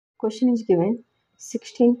Question is given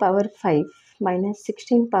 16 power 5 minus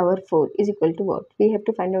 16 power 4 is equal to what? We have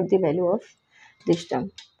to find out the value of this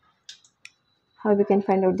term. How we can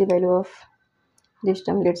find out the value of this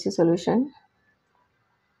term? Let's see solution.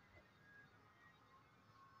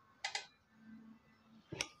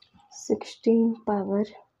 Sixteen power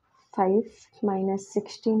 5 minus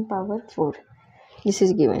 16 power 4. This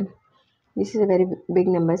is given. This is a very big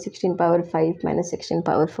number, 16 power 5 minus 16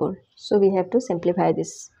 power 4. So we have to simplify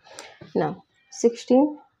this. Now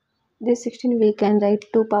 16, this 16 we can write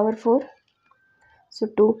 2 power 4. So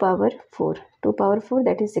 2 power 4. 2 power 4,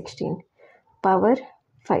 that is 16. Power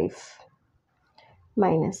 5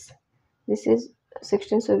 minus. This is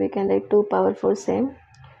 16, so we can write 2 power 4 same.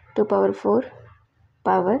 2 power 4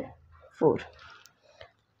 power 4.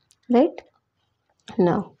 Right?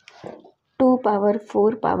 Now 2 power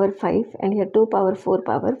 4 power 5 and here 2 power 4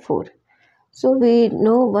 power 4. So we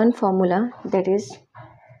know one formula, that is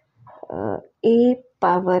a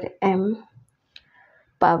power m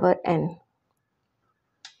power n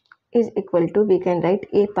is equal to, we can write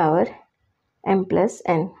a power m plus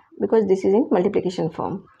n, because this is in multiplication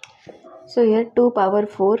form. So here 2 power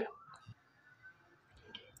 4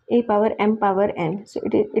 a power m power n, so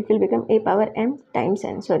it will become a power m times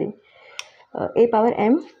n, a power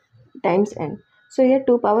m times n. So here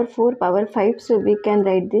 2 power 4 power 5, so we can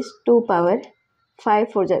write this 2 power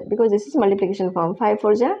 5 for ja, because this is multiplication form, 5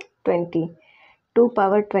 for ja 20, 2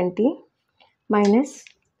 power 20 minus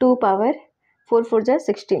 2 power 4 for ja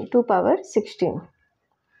 16, 2 power 16.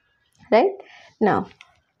 Right? Now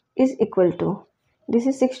is equal to, this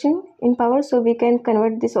is 16 in power, so we can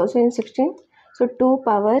convert this also in 16. So 2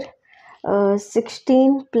 power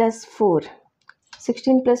 16 plus 4,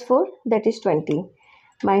 16 plus 4, that is 20,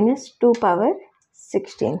 minus 2 power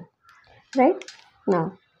 16. Right?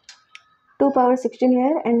 Now 2 power 16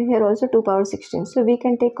 here and here also 2 power 16, so we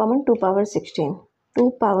can take common 2 power 16,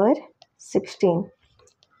 2 power 16.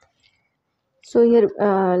 So here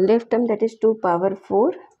left term, that is 2 power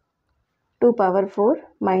 4, 2 power 4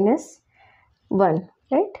 minus 1,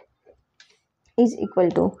 right, is equal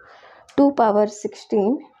to 2 power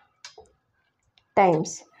 16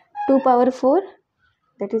 times 2 power 4,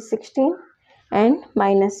 that is 16, and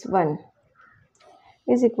minus 1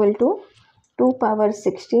 is equal to 2 power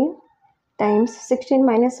 16 times 16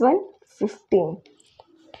 minus 1, 15.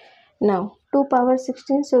 Now 2 power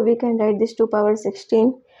 16, so we can write this 2 power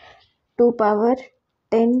 16, 2 power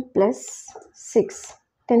 10 plus 6,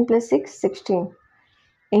 10 plus 6, 16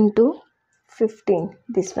 into 15,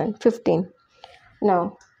 this one 15.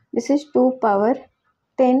 Now this is 2 power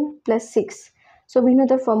 10 plus 6, so we know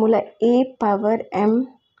the formula a power m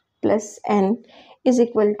plus n is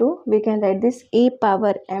equal to, we can write this a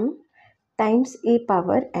power m times a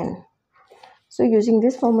power n. So using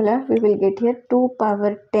this formula we will get here 2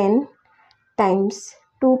 power 10 times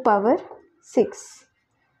 2 power 6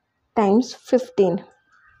 times 15.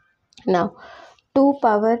 Now 2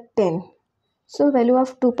 power 10, so value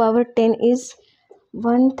of 2 power 10 is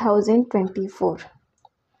 1024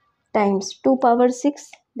 times 2 power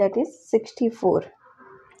 6, that is 64,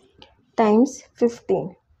 times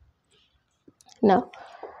 15. Now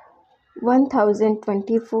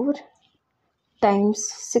 1024 times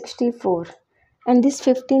 64, and this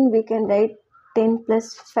 15 we can write 10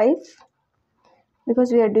 plus 5,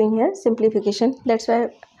 because we are doing here simplification, that's why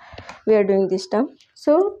we are doing this term.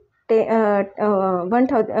 So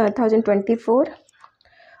 1024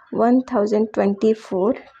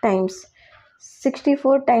 times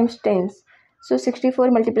 64 times 10, so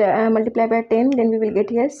 64 multiply by 10, then we will get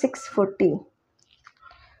here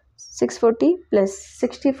 640 plus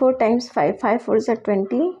 64 times 5, 5 4s are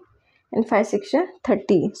 20 and 5 6 are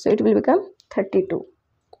 30, so it will become 32,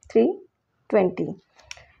 320.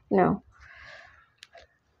 Now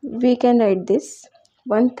we can write this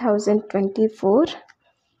 1024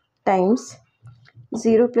 times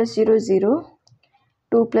 0 plus 0 0,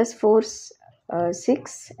 2 plus 4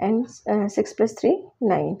 6, and 6 plus 3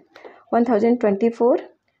 9, 1024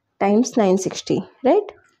 times 960,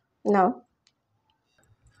 right? Now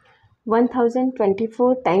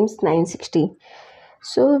 1024 times 960,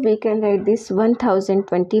 so we can write this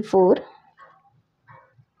 1024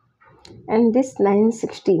 and this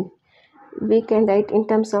 960 we can write in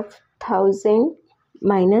terms of 1000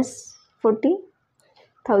 minus 40,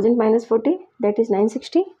 1000 minus 40, that is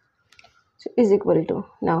 960, so is equal to,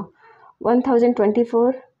 now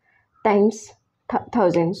 1024 times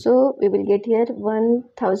 1000, so we will get here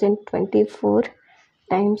 1024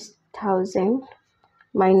 times 1000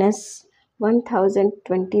 minus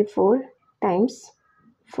 1024 times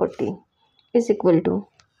 40 is equal to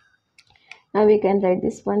Now we can write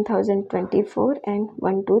this 1024 and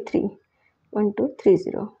 123,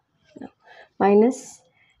 1230. Now, minus,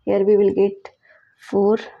 here we will get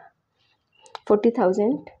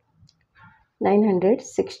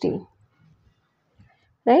 40,960,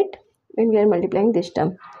 right? When we are multiplying this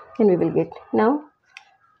term, then we will get. Now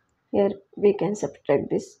here we can subtract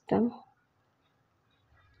this term,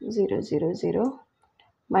 0 0 0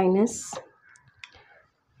 minus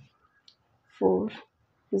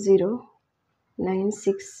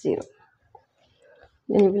 40960.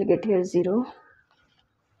 Then we will get here 0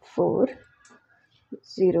 4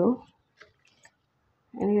 0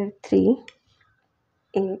 and here 3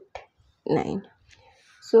 8 9.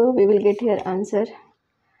 So we will get here answer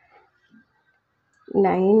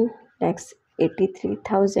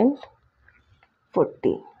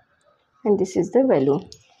 9,83,040, and this is the value.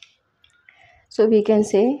 So we can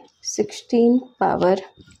say 16 power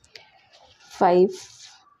 5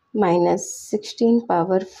 minus 16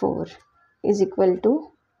 power 4 is equal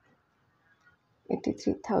to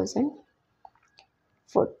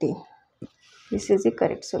 83,040. This is the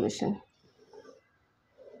correct solution.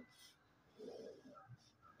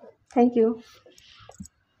 Thank you.